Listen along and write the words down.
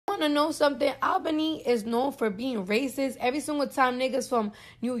want to know something? Albany is known for being racist. Every single time niggas from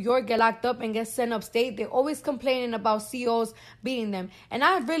New York get locked up and get sent upstate, they're always complaining about COs beating them. And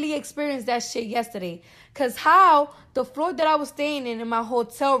I really experienced that shit yesterday. Because how the floor that I was staying in my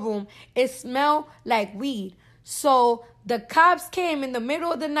hotel room, it smelled like weed. So the cops came in the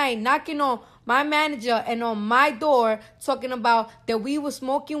middle of the night knocking on my manager and on my door talking about that we were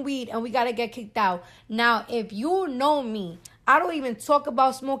smoking weed and we got to get kicked out. Now, if you know me, I don't even talk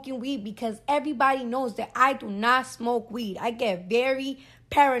about smoking weed because everybody knows that I do not smoke weed. I get very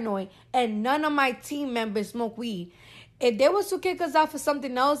paranoid and none of my team members smoke weed. If they was to kick us out for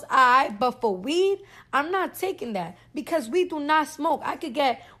something else, but for weed, I'm not taking that because we do not smoke.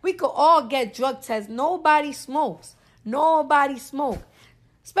 We could all get drug tests. Nobody smokes. Nobody smoke.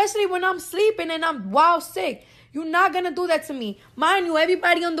 Especially when I'm sleeping and I'm wild sick. You're not going to do that to me. Mind you,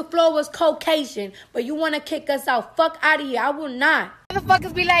 everybody on the floor was Caucasian, but you want to kick us out. Fuck out of here. I will not.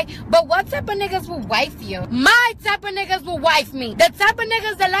 Motherfuckers be like, but what type of niggas will wife you? My type of niggas will wife me. The type of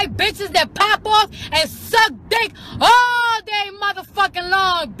niggas that like bitches that pop off and suck dick all day motherfucking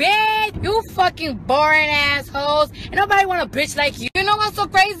long, bitch. You fucking boring assholes. And nobody want a bitch like you. You know what's so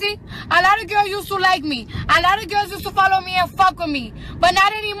crazy? A lot of girls used to like me. A lot of girls used to follow me and fuck with me. But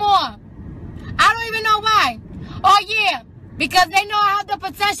not anymore. I don't even know why. Oh yeah, because they know I have the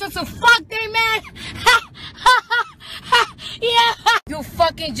potential to fuck they man. Yeah. You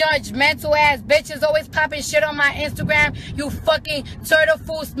fucking judgmental ass bitches always popping shit on my Instagram. You fucking turtle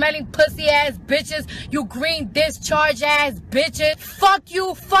food smelling pussy ass bitches. You green discharge ass bitches. Fuck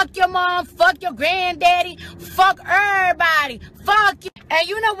you, fuck your mom, fuck your granddaddy, fuck everybody. Fuck you. And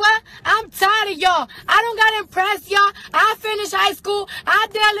you know what? I'm tired of y'all. I don't gotta impress y'all. I finished high school. I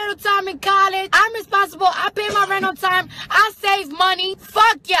did a little time in college. I'm responsible. I pay my rent on time. I save money.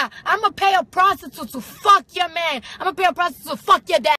 Fuck ya. I'm gonna pay a prostitute to fuck your man. I'm gonna pay a prostitute to fuck your dad.